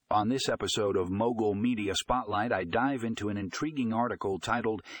On this episode of Mogul Media Spotlight, I dive into an intriguing article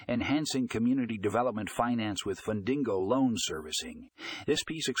titled Enhancing Community Development Finance with Fundingo Loan Servicing. This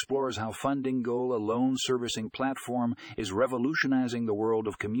piece explores how Fundingo, a loan servicing platform, is revolutionizing the world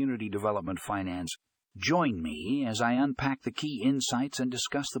of community development finance. Join me as I unpack the key insights and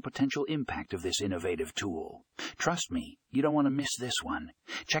discuss the potential impact of this innovative tool. Trust me, you don't want to miss this one.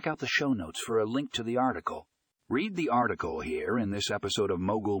 Check out the show notes for a link to the article. Read the article here. In this episode of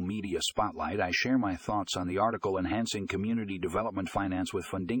Mogul Media Spotlight, I share my thoughts on the article Enhancing Community Development Finance with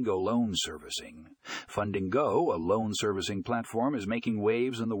Fundingo Loan Servicing. Fundingo, a loan servicing platform, is making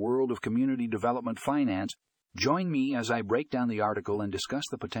waves in the world of community development finance. Join me as I break down the article and discuss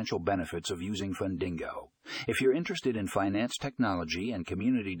the potential benefits of using Fundingo. If you're interested in finance technology and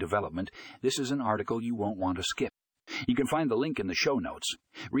community development, this is an article you won't want to skip. You can find the link in the show notes.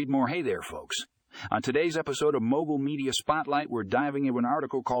 Read more. Hey there, folks. On today's episode of Mogul Media Spotlight, we're diving into an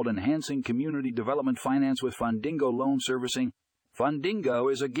article called Enhancing Community Development Finance with Fundingo Loan Servicing.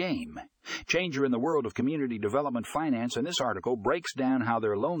 Fundingo is a game changer in the world of community development finance, and this article breaks down how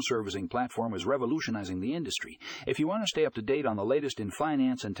their loan servicing platform is revolutionizing the industry. If you want to stay up to date on the latest in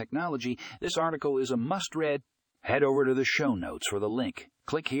finance and technology, this article is a must-read. Head over to the show notes for the link.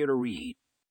 Click here to read.